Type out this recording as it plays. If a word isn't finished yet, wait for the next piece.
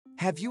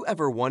Have you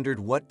ever wondered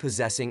what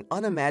possessing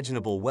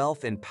unimaginable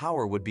wealth and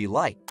power would be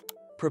like?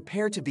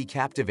 Prepare to be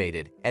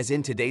captivated, as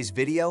in today's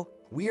video,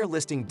 we are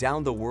listing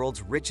down the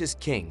world's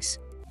richest kings.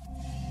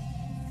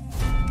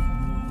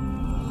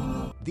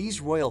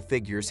 These royal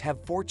figures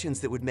have fortunes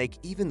that would make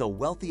even the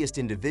wealthiest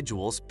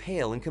individuals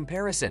pale in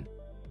comparison.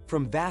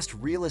 From vast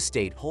real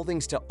estate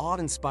holdings to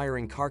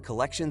awe-inspiring car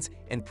collections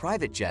and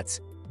private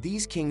jets,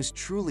 these kings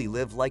truly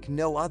live like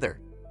no other.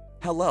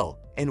 Hello,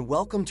 and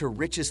welcome to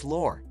Richest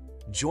Lore.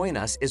 Join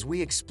us as we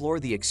explore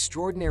the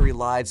extraordinary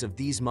lives of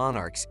these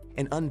monarchs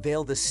and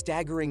unveil the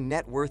staggering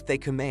net worth they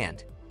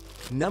command.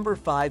 Number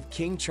 5.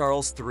 King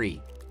Charles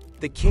III.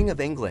 The King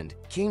of England,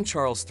 King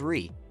Charles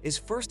III, is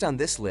first on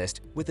this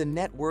list with a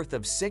net worth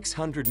of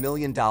 $600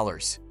 million.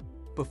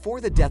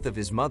 Before the death of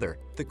his mother,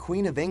 the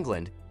Queen of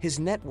England, his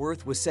net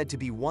worth was said to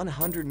be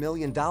 $100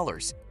 million,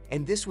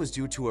 and this was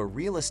due to a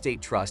real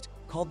estate trust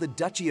called the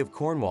Duchy of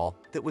Cornwall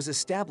that was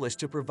established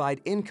to provide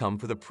income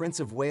for the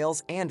Prince of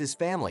Wales and his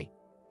family.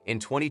 In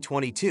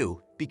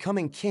 2022,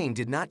 becoming king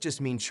did not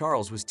just mean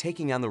Charles was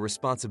taking on the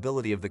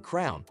responsibility of the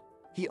crown.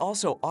 He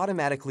also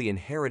automatically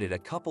inherited a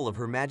couple of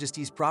Her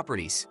Majesty's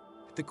properties.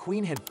 The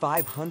Queen had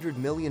 $500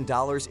 million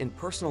in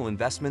personal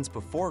investments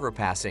before her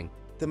passing,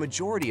 the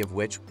majority of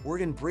which were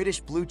in British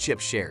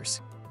blue-chip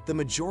shares. The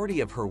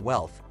majority of her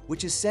wealth,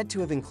 which is said to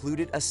have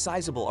included a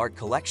sizable art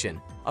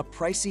collection, a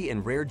pricey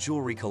and rare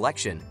jewelry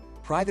collection,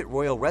 private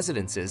royal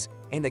residences,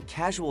 and a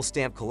casual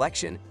stamp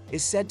collection,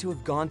 is said to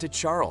have gone to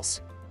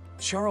Charles.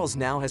 Charles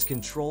now has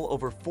control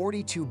over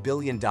 $42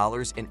 billion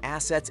in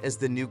assets as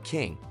the new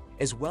king,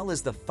 as well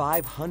as the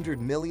 $500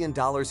 million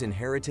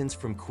inheritance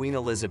from Queen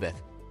Elizabeth.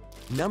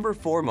 Number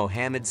 4.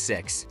 Mohammed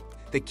VI.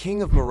 The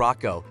King of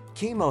Morocco,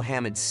 King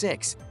Mohammed VI,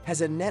 has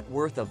a net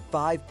worth of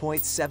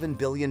 $5.7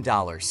 billion.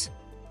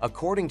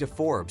 According to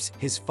Forbes,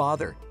 his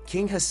father,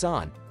 King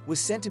Hassan, was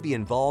said to be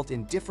involved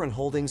in different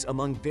holdings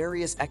among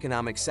various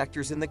economic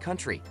sectors in the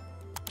country.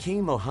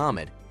 King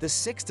Mohammed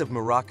VI of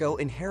Morocco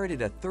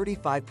inherited a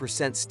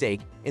 35%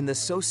 stake in the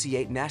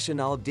Société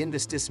Nationale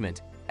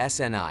d'Investissement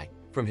 (SNI)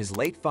 from his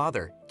late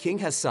father, King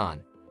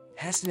Hassan.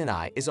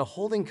 SNI is a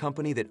holding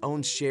company that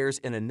owns shares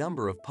in a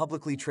number of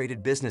publicly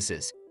traded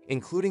businesses,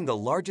 including the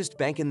largest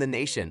bank in the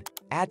nation,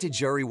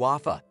 At-Tijari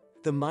Wafa,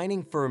 the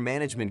mining firm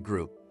Management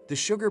Group, the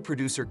sugar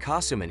producer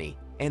Kasumani,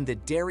 and the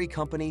dairy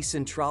company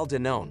Centrale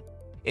Danone.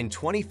 In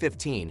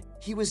 2015,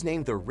 he was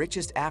named the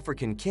richest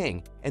African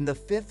king and the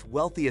 5th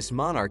wealthiest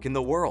monarch in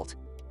the world.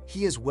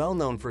 He is well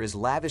known for his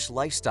lavish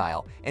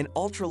lifestyle and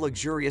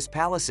ultra-luxurious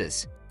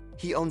palaces.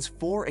 He owns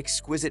 4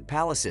 exquisite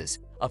palaces,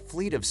 a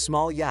fleet of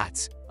small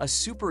yachts, a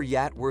super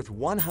yacht worth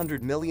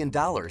 $100 million,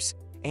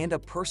 and a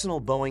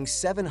personal Boeing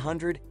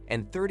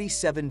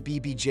 737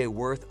 BBJ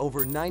worth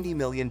over $90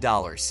 million.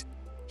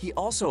 He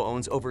also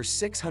owns over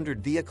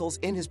 600 vehicles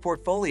in his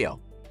portfolio.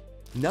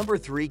 Number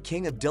 3.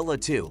 King Abdullah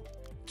II.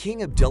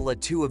 King Abdullah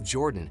II of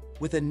Jordan,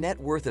 with a net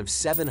worth of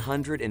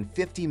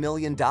 $750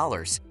 million,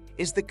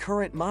 is the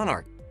current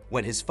monarch.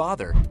 When his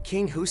father,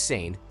 King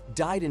Hussein,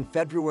 died in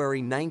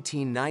February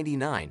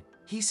 1999,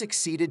 he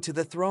succeeded to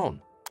the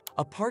throne.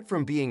 Apart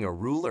from being a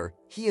ruler,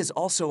 he is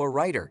also a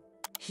writer.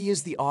 He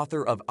is the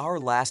author of Our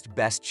Last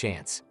Best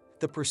Chance,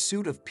 The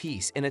Pursuit of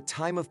Peace in a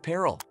Time of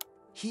Peril.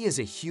 He is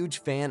a huge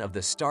fan of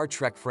the Star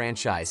Trek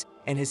franchise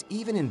and has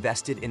even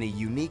invested in a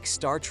unique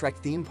Star Trek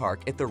theme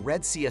park at the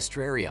Red Sea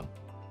Astrarium.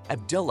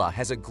 Abdullah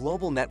has a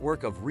global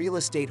network of real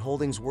estate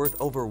holdings worth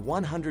over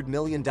 $100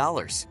 million.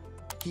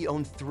 He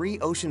owned 3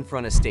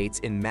 oceanfront estates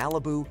in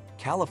Malibu,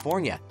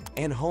 California,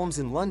 and homes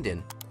in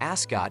London,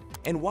 Ascot,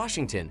 and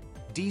Washington,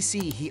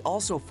 D.C. He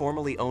also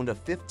formerly owned a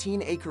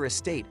 15-acre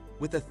estate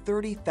with a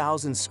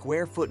 30,000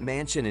 square foot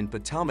mansion in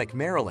Potomac,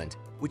 Maryland,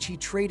 which he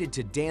traded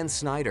to Dan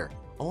Snyder,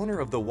 owner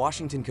of the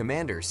Washington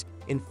Commanders,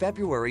 in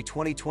February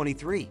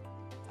 2023.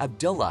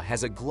 Abdullah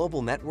has a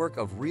global network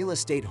of real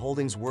estate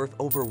holdings worth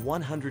over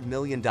 $100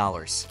 million.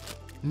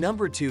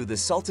 Number 2. The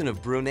Sultan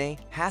of Brunei,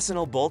 Hassan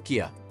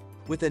al-Bolkiah.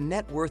 With a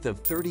net worth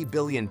of $30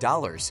 billion,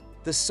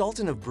 the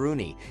Sultan of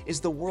Brunei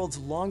is the world's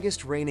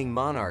longest reigning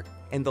monarch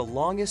and the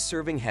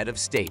longest-serving head of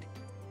state.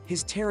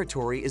 His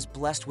territory is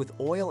blessed with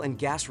oil and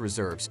gas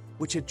reserves,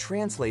 which had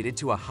translated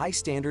to a high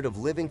standard of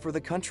living for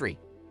the country.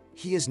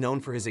 He is known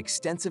for his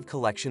extensive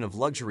collection of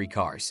luxury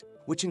cars,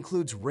 which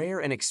includes rare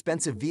and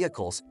expensive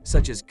vehicles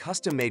such as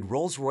custom-made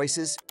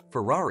Rolls-Royces,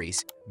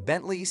 Ferraris,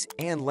 Bentleys,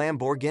 and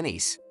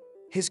Lamborghinis.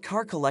 His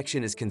car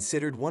collection is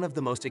considered one of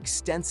the most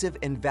extensive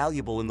and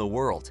valuable in the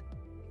world.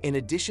 In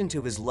addition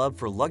to his love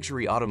for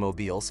luxury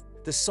automobiles,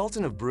 the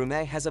Sultan of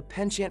Brunei has a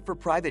penchant for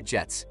private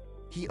jets.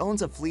 He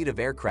owns a fleet of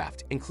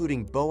aircraft,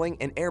 including Boeing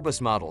and Airbus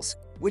models,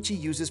 which he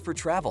uses for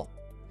travel.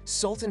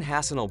 Sultan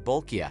Hassan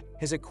al-Bolkiah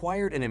has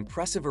acquired an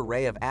impressive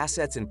array of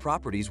assets and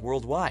properties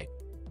worldwide.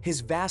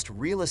 His vast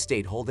real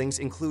estate holdings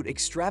include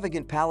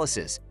extravagant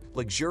palaces,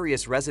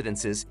 luxurious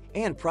residences,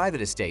 and private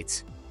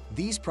estates.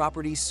 These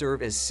properties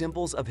serve as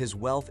symbols of his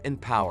wealth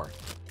and power.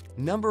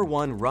 Number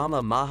 1.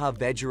 Rama Maha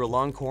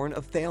Vajiralongkorn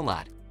of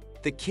Thailand.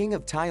 The King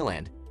of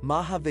Thailand,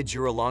 Maha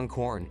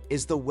Vajiralongkorn,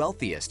 is the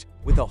wealthiest,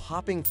 with a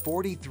whopping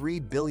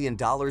 $43 billion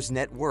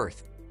net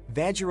worth.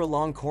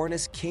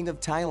 Vajiralongkorn, King of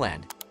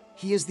Thailand.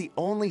 He is the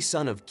only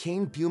son of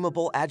King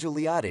Bhumibol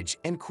Adulyadej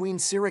and Queen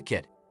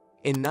Sirikit.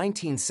 In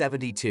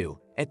 1972,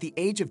 at the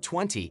age of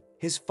 20,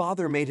 his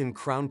father made him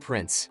crown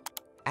prince.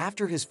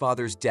 After his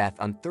father's death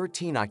on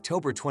 13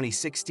 October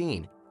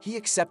 2016, he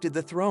accepted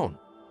the throne.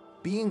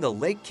 Being the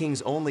late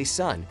king's only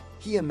son,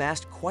 he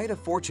amassed quite a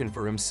fortune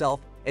for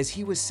himself, as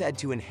he was said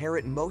to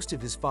inherit most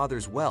of his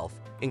father's wealth,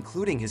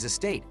 including his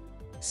estate.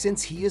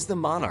 Since he is the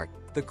monarch,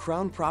 the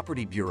Crown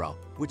Property Bureau,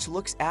 which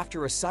looks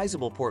after a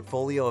sizable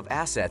portfolio of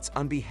assets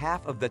on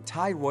behalf of the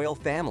Thai royal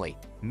family,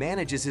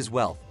 manages his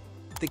wealth.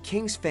 The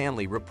king's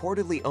family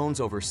reportedly owns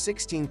over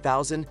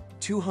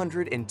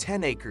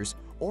 16,210 acres,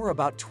 or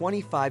about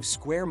 25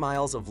 square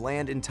miles of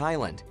land in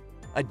Thailand.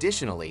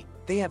 Additionally,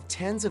 they have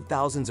tens of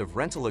thousands of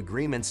rental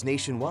agreements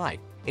nationwide,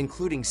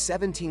 including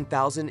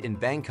 17,000 in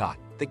Bangkok,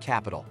 the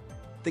capital.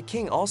 The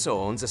king also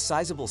owns a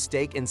sizable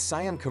stake in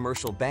Siam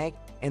Commercial Bank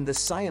and the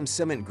Siam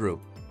Cement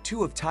Group,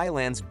 two of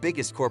Thailand's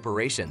biggest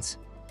corporations.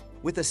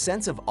 With a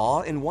sense of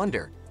awe and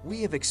wonder,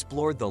 we have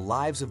explored the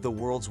lives of the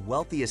world's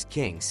wealthiest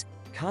kings,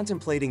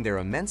 contemplating their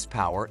immense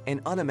power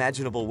and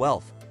unimaginable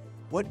wealth.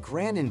 What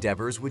grand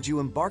endeavors would you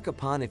embark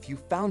upon if you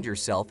found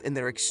yourself in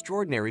their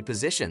extraordinary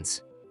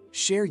positions?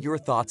 Share your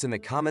thoughts in the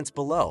comments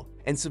below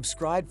and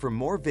subscribe for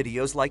more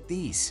videos like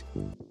these.